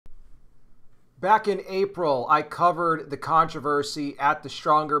Back in April, I covered the controversy at the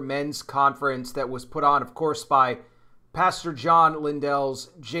Stronger Men's Conference that was put on, of course, by Pastor John Lindell's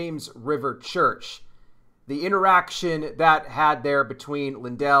James River Church. The interaction that had there between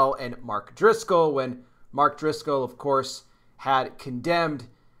Lindell and Mark Driscoll, when Mark Driscoll, of course, had condemned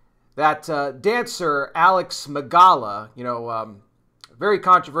that dancer Alex Magala, very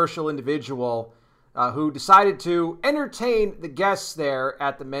controversial individual who decided to entertain the guests there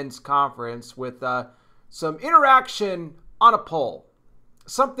at the men's conference with some interaction on a pole.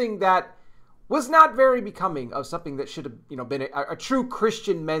 Something that was not very becoming of something that should have been a true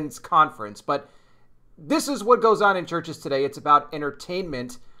Christian men's conference. But this is what goes on in churches today. It's about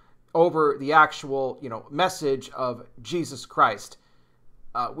entertainment over the actual message of Jesus Christ.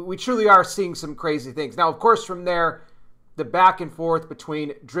 We truly are seeing some crazy things. Now, of course, from there, the back and forth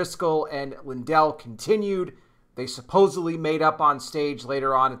between Driscoll and Lindell continued. They supposedly made up on stage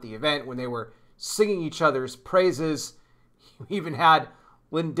later on at the event when they were singing each other's praises. You even had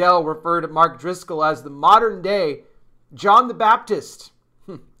Lindell refer to Mark Driscoll as the modern day John the Baptist.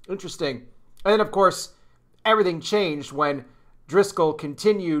 Interesting. And then, of course, everything changed when Driscoll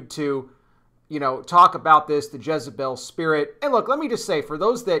continued to talk about this, the Jezebel spirit. And look, let me just say, for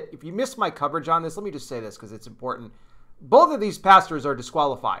those that, if you missed my coverage on this, let me just say this because it's important. Both of these pastors are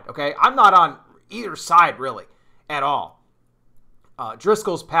disqualified, okay? I'm not on either side, really, at all.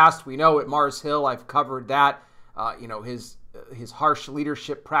 Driscoll's past, we know at Mars Hill, I've covered that. His harsh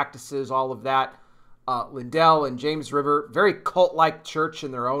leadership practices, all of that. Lindell and James River, very cult-like church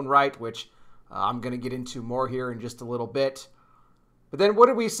in their own right, which I'm going to get into more here in just a little bit. But then what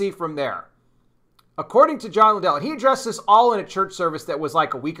did we see from there? According to John Lindell, and he addressed this all in a church service that was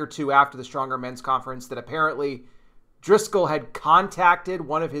like a week or two after the Stronger Men's Conference, that apparently Driscoll had contacted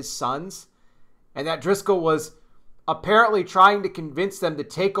one of his sons, and that Driscoll was apparently trying to convince them to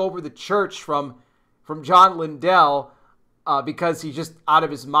take over the church from John Lindell because he's just out of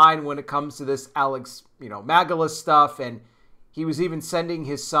his mind when it comes to this Alex, Magala stuff. And he was even sending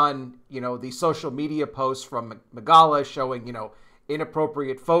his son, the social media posts from Magala showing,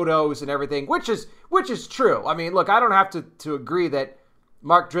 inappropriate photos and everything, which is true. I mean, look, I don't have to agree that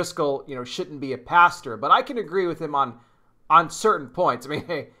Mark Driscoll, shouldn't be a pastor, but I can agree with him on certain points. I mean,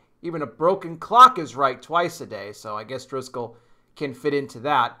 hey, even a broken clock is right twice a day, so I guess Driscoll can fit into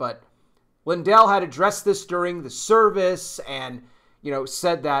that. But Lindell had addressed this during the service and,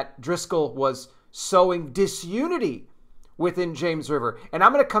 said that Driscoll was sowing disunity within James River. And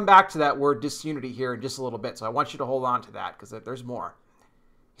I'm going to come back to that word disunity here in just a little bit, so I want you to hold on to that because there's more.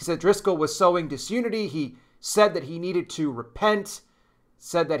 He said Driscoll was sowing disunity. He said that he needed to repent,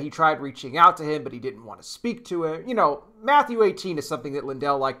 said that he tried reaching out to him, but he didn't want to speak to him. Matthew 18 is something that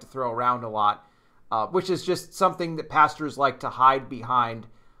Lindell liked to throw around a lot, which is just something that pastors like to hide behind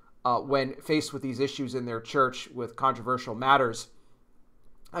when faced with these issues in their church with controversial matters.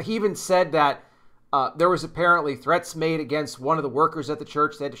 He even said that there was apparently threats made against one of the workers at the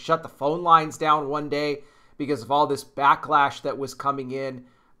church. They had to shut the phone lines down one day because of all this backlash that was coming in.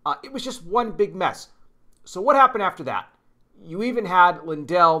 It was just one big mess. So what happened after that? You even had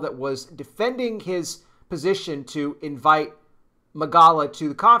Lindell that was defending his position to invite Magala to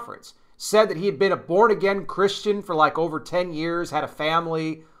the conference. Said that he had been a born-again Christian for like over 10 years, had a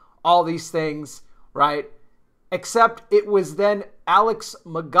family, all these things, right? Except it was then Alex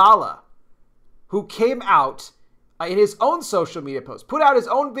Magala who came out in his own social media post, put out his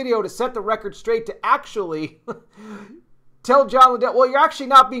own video to set the record straight to actually tell John Lindell, well, you're actually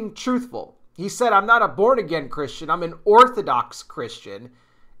not being truthful. He said, I'm not a born-again Christian. I'm an Orthodox Christian.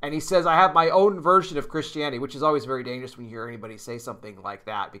 And he says, I have my own version of Christianity, which is always very dangerous when you hear anybody say something like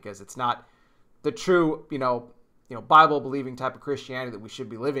that because it's not the true, Bible-believing type of Christianity that we should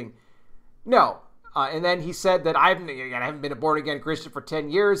be living. No. And then he said that I haven't been a born-again Christian for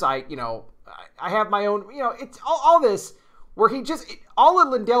 10 years. I have my own, it's all this where all of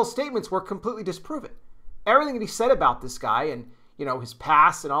Lindell's statements were completely disproven. Everything that he said about this guy and, his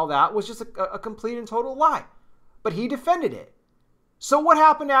past and all that was just a complete and total lie. But he defended it. So what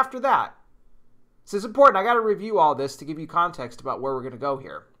happened after that? This is important. I got to review all this to give you context about where we're going to go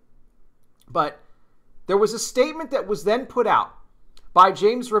here. But there was a statement that was then put out by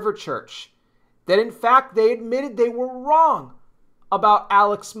James River Church that, in fact, they admitted they were wrong about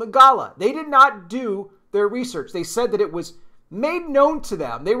Alex Magala. They did not do their research. They said that it was made known to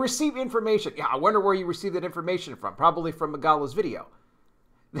them. They received information. Yeah, I wonder where you received that information from. Probably from Magala's video.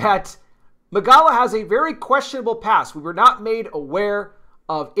 That Magala has a very questionable past. We were not made aware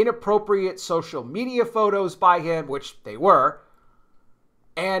of inappropriate social media photos by him, which they were.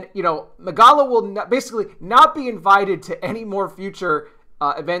 And, Magala will basically not be invited to any more future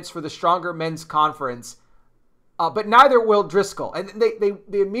events for the Stronger Men's Conference, but neither will Driscoll. And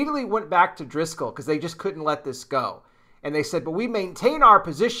they immediately went back to Driscoll because they just couldn't let this go. And they said, but we maintain our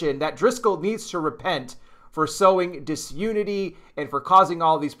position that Driscoll needs to repent for sowing disunity and for causing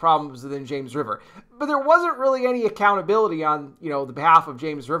all these problems within James River. But there wasn't really any accountability on, the behalf of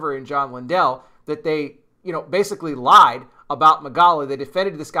James River and John Lindell, that they, basically lied about Magala. They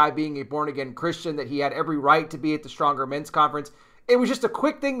defended this guy being a born-again Christian, that he had every right to be at the Stronger Men's Conference. It was just a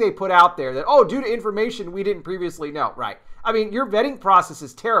quick thing they put out there that, due to information we didn't previously know. Right. I mean, your vetting process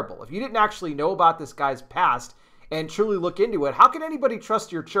is terrible. If you didn't actually know about this guy's past and truly look into it, how can anybody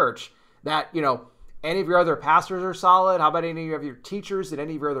trust your church that, any of your other pastors are solid? How about any of your teachers and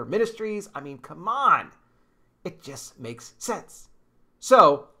any of your other ministries? I mean, come on. It just makes sense.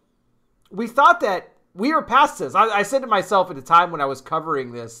 So we thought that we were past this. I said to myself at the time when I was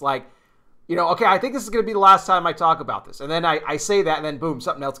covering this, okay, I think this is going to be the last time I talk about this. And then I say that, and then boom,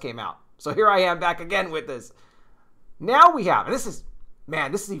 something else came out. So here I am back again with this. Now we have, and this is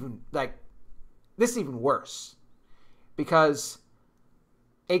even worse. Because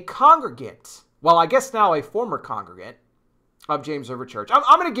a congregant, well, I guess now a former congregant of James River Church.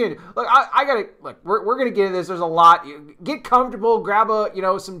 I'm going to get into, we're going to get into this. There's a lot. Get comfortable, grab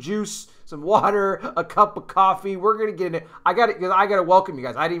some juice, some water, a cup of coffee. We're going to get into, I got to welcome you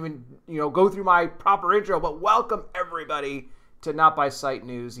guys. I didn't even, go through my proper intro, but welcome everybody to Not By Sight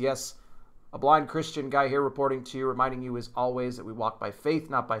News. Yes, a blind Christian guy here reporting to you, reminding you as always that we walk by faith,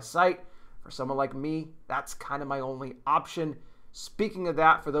 not by sight. For someone like me, that's kind of my only option. Speaking of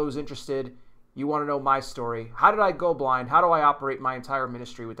that, for those interested, you want to know my story. How did I go blind? How do I operate my entire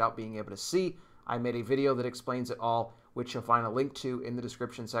ministry without being able to see? I made a video that explains it all, which you'll find a link to in the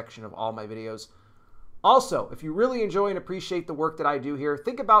description section of all my videos. Also, if you really enjoy and appreciate the work that I do here,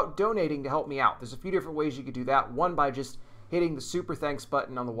 think about donating to help me out. There's a few different ways you could do that. One, by just hitting the super thanks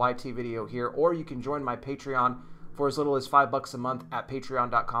button on the YT video here, or you can join my Patreon for as little as $5 a month at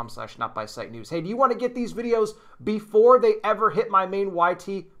patreon.com/notbysightnews. Hey, do you want to get these videos before they ever hit my main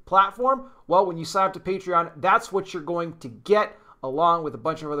YT platform? Well, when you sign up to Patreon, that's what you're going to get, along with a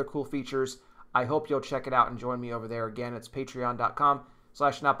bunch of other cool features. I hope you'll check it out and join me over there. Again, it's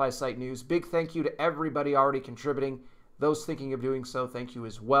patreon.com/notbysightnews. Big thank you to everybody already contributing. Those thinking of doing so, thank you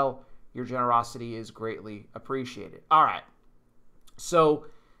as well. Your generosity is greatly appreciated. All right. So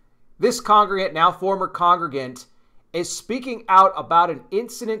this congregant, now former congregant, is speaking out about an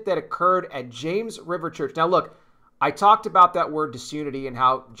incident that occurred at James River Church. Now, look, I talked about that word disunity and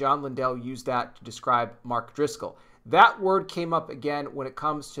how John Lindell used that to describe Mark Driscoll. That word came up again when it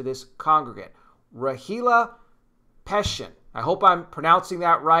comes to this congregant, Rahila Peshin. I hope I'm pronouncing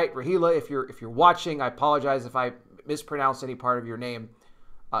that right. Rahila, if you're watching, I apologize if I mispronounce any part of your name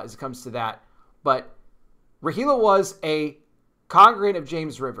as it comes to that. But Rahila was a congregant of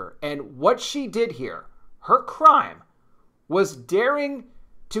James River, and what she did here, her crime, was daring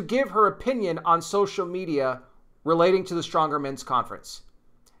to give her opinion on social media relating to the Stronger Men's Conference.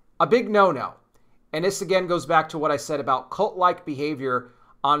 A big no-no. And this again goes back to what I said about cult-like behavior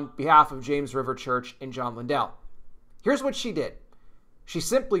on behalf of James River Church and John Lindell. Here's what she did. She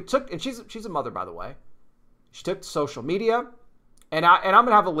simply took, and she's a mother, by the way. She took to social media, and I'm going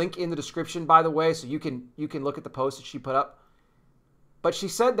to have a link in the description, by the way, so you can look at the post that she put up. But she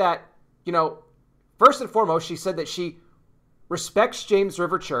said that, first and foremost, she said that she respects James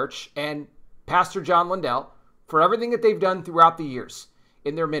River Church and Pastor John Lindell for everything that they've done throughout the years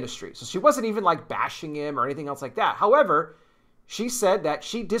in their ministry. So she wasn't even bashing him or anything else like that. However, she said that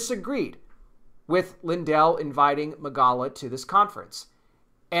she disagreed with Lindell inviting Magala to this conference,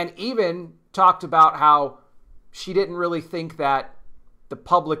 and even talked about how she didn't really think that the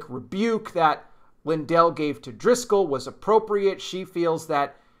public rebuke that Lindell gave to Driscoll was appropriate. She feels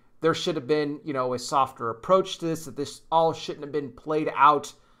that there should have been, a softer approach to this, that this all shouldn't have been played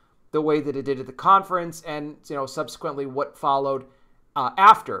out the way that it did at the conference, and, subsequently what followed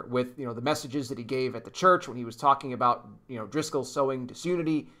after with, the messages that he gave at the church when he was talking about, Driscoll sowing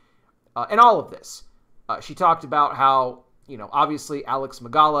disunity and all of this. She talked about how, obviously Alex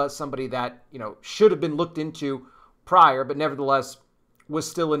Magala, somebody that, should have been looked into prior, but nevertheless was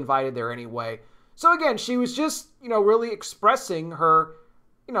still invited there anyway. So again, she was just, really expressing her,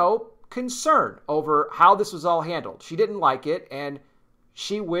 concern over how this was all handled. She didn't like it, and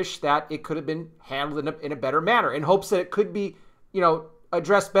she wished that it could have been handled in a better manner, in hopes that it could be,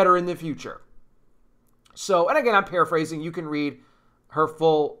 addressed better in the future. So, and again, I'm paraphrasing. You can read her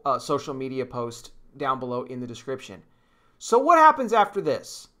full social media post down below in the description. So what happens after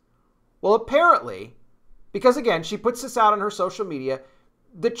this? Well, apparently, because again, she puts this out on her social media,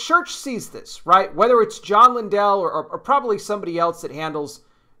 the church sees this, right? Whether it's John Lindell or probably somebody else that handles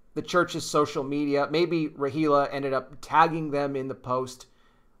the church's social media. Maybe Rahila ended up tagging them in the post.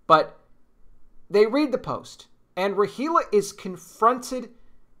 But they read the post. And Rahila is confronted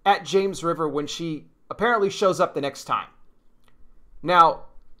at James River when she apparently shows up the next time. Now,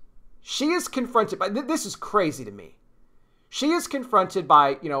 she is confronted by, this is crazy to me. She is confronted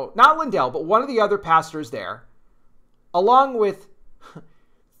by, not Lindell, but one of the other pastors there, along with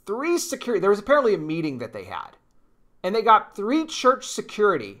 3 security. There was apparently a meeting that they had. And they got 3 church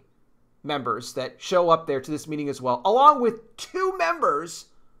security members that show up there to this meeting as well, along with 2 members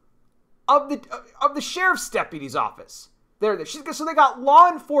of the sheriff's deputy's office. So they got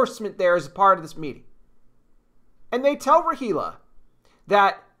law enforcement there as a part of this meeting. And they tell Rahila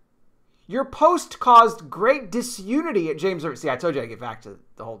that your post caused great disunity at James River. See, I told you I'd get back to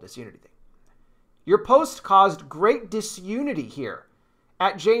the whole disunity thing. Your post caused great disunity here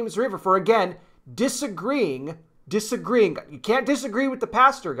at James River for, again, disagreeing. You can't disagree with the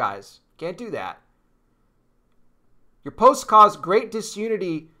pastor, guys. Can't do that. Your post caused great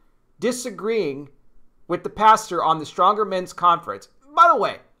disunity disagreeing with the pastor on the Stronger Men's Conference. By the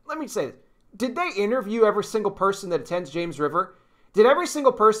way, let me say this. Did they interview every single person that attends James River? Did every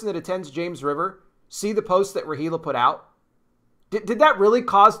single person that attends James River see the post that Rahila put out? Did that really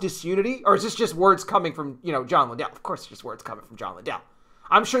cause disunity? Or is this just words coming from, John Lindell? Of course it's just words coming from John Lindell.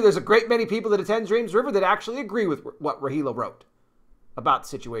 I'm sure there's a great many people that attend James River that actually agree with what Rahila wrote about the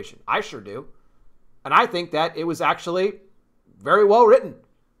situation. I sure do. And I think that it was actually very well written.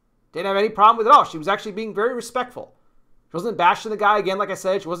 Didn't have any problem with it at all. She was actually being very respectful. She wasn't bashing the guy again, like I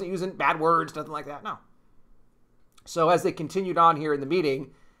said. She wasn't using bad words, nothing like that. No. So as they continued on here in the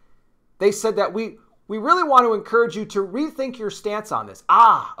meeting, they said that we really want to encourage you to rethink your stance on this.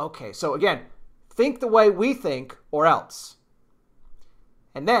 Okay. So again, think the way we think or else.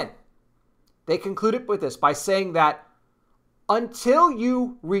 And then they concluded with this by saying that until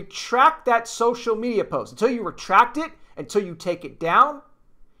you retract that social media post, until you retract it, until you take it down,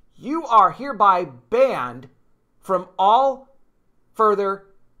 you are hereby banned from all further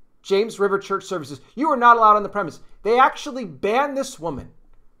James River Church services. You are not allowed on the premise. They actually banned this woman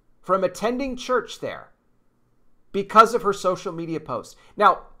from attending church there because of her social media posts.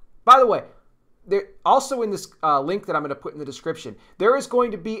 Now, by the way, there, also in this link that I'm going to put in the description, there is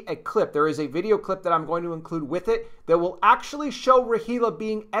going to be a clip. There is a video clip that I'm going to include with it that will actually show Rahila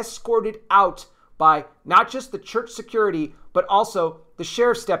being escorted out by not just the church security, but also the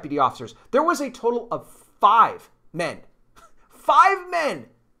sheriff's deputy officers. There was a total of 5 men. 5 men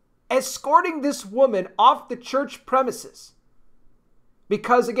escorting this woman off the church premises.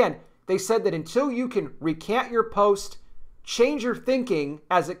 Because, again, they said that until you can recant your post, change your thinking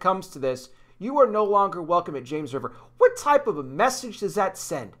as it comes to this, you are no longer welcome at James River. What type of a message does that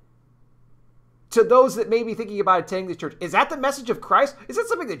send to those that may be thinking about attending the church? Is that the message of Christ? Is that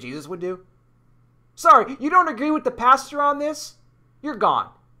something that Jesus would do? Sorry, you don't agree with the pastor on this? You're gone.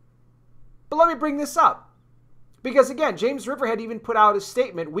 But let me bring this up. Because again, James River had even put out a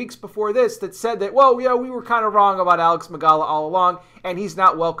statement weeks before this that said that, well, yeah, we were kind of wrong about Alex Magala all along, and he's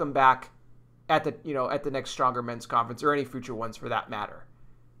not welcome back at the next Stronger Men's Conference or any future ones for that matter.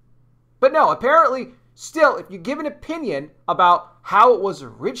 But no, apparently, still, if you give an opinion about how it was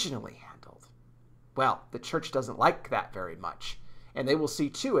originally handled, well, the church doesn't like that very much. And they will see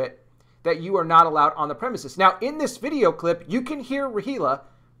to it that you are not allowed on the premises. Now, in this video clip, you can hear Rahila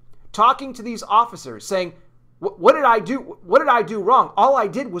talking to these officers saying, what did I do? What did I do wrong? All I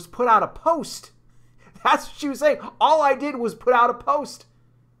did was put out a post. That's what she was saying. All I did was put out a post.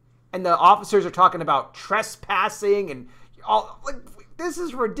 And the officers are talking about trespassing and all. Like, this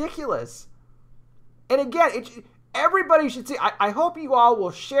is ridiculous. And again, everybody should see. I hope you all will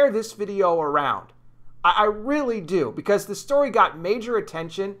share this video around. I really do, because the story got major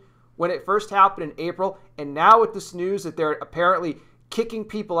attention when it first happened in April. And now with this news that they're apparently kicking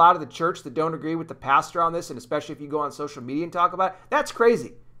people out of the church that don't agree with the pastor on this, and especially if you go on social media and talk about it, that's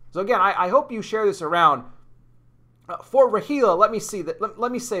crazy. So again, I hope you share this around. For Rahila, let me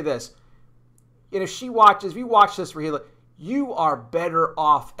say this. If you watch this, Rahila, you are better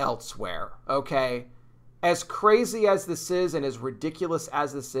off elsewhere, okay? As crazy as this is and as ridiculous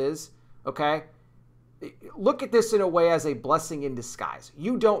as this is, okay? Look at this in a way as a blessing in disguise.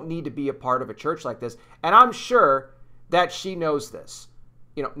 You don't need to be a part of a church like this, and I'm sure that she knows this.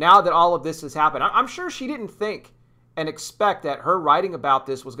 Now that all of this has happened, I'm sure she didn't think and expect that her writing about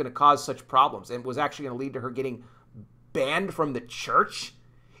this was going to cause such problems and was actually going to lead to her getting banned from the church.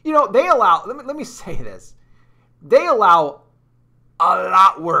 They allow, let me say this. They allow a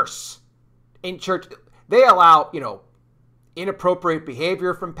lot worse in church. They allow, inappropriate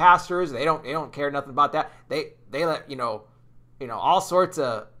behavior from pastors. They don't care nothing about that. They let all sorts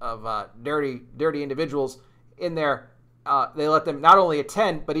of dirty individuals in there. They let them not only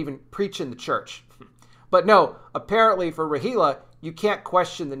attend but even preach in the church. But no, apparently for Rahila, you can't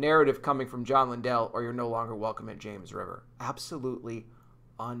question the narrative coming from John Lindell, or you're no longer welcome at James River. Absolutely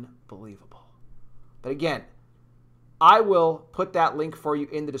unbelievable. But again, I will put that link for you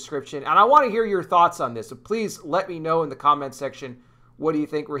in the description, and I want to hear your thoughts on this. So please let me know in the comment section, what do you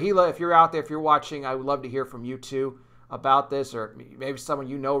think? Rahila, if you're out there, if you're watching, I would love to hear from you too about this, or maybe someone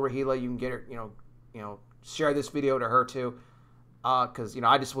Rahila, you can get her, share this video to her too. Because,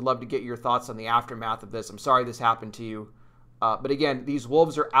 I just would love to get your thoughts on the aftermath of this. I'm sorry this happened to you. But again, these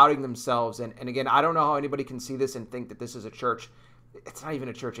wolves are outing themselves. And again, I don't know how anybody can see this and think that this is a church. It's not even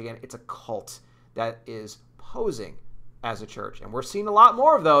a church. Again, it's a cult that is posing as a church. And we're seeing a lot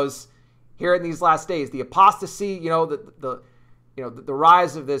more of those here in these last days. The apostasy, the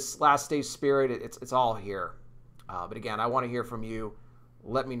rise of this last day spirit, it's all here. But again, I want to hear from you.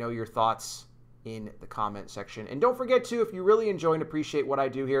 Let me know your thoughts in the comment section. And don't forget to, if you really enjoy and appreciate what I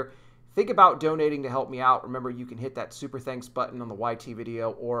do here, think about donating to help me out. Remember, you can hit that super thanks button on the YT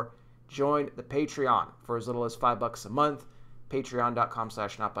video or join the Patreon for as little as $5 a month.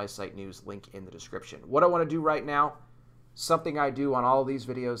 Patreon.com/NotBySightNews, link in the description. What I want to do right now, something I do on all of these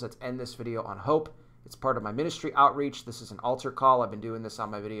videos, let's end this video on hope. It's part of my ministry outreach. This is an altar call. I've been doing this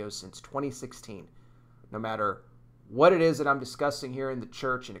on my videos since 2016. No matter what it is that I'm discussing here in the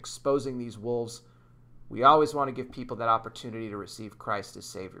church and exposing these wolves, we always want to give people that opportunity to receive Christ as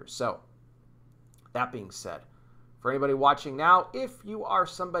Savior. So, that being said, for anybody watching now, if you are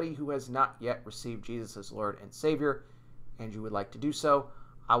somebody who has not yet received Jesus as Lord and Savior, and you would like to do so,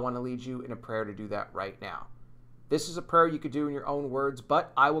 I want to lead you in a prayer to do that right now. This is a prayer you could do in your own words,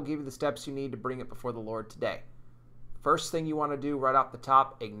 but I will give you the steps you need to bring it before the Lord today. First thing you want to do right off the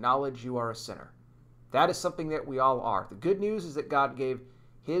top, acknowledge you are a sinner. That is something that we all are. The good news is that God gave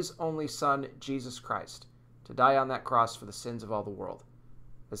His only Son, Jesus Christ, to die on that cross for the sins of all the world.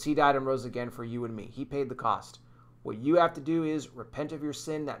 As He died and rose again for you and me, He paid the cost. What you have to do is repent of your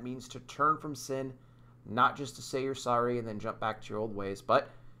sin. That means to turn from sin, not just to say you're sorry and then jump back to your old ways, but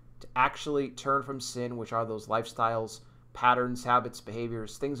to actually turn from sin, which are those lifestyles, patterns, habits,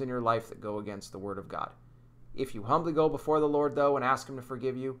 behaviors, things in your life that go against the Word of God. If you humbly go before the Lord, though, and ask Him to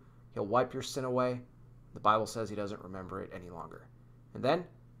forgive you, He'll wipe your sin away. The Bible says He doesn't remember it any longer. And then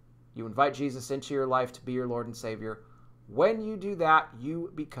you invite Jesus into your life to be your Lord and Savior. When you do that,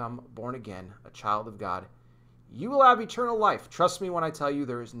 you become born again, a child of God. You will have eternal life. Trust me when I tell you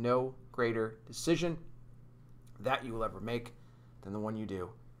there is no greater decision that you will ever make than the one you do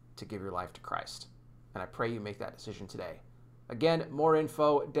to give your life to Christ. And I pray you make that decision today. Again, more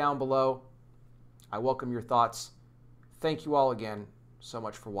info down below. I welcome your thoughts. Thank you all again so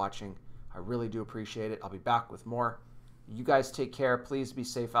much for watching. I really do appreciate it. I'll be back with more. You guys take care. Please be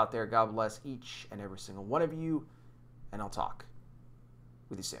safe out there. God bless each and every single one of you. And I'll talk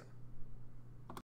with you soon.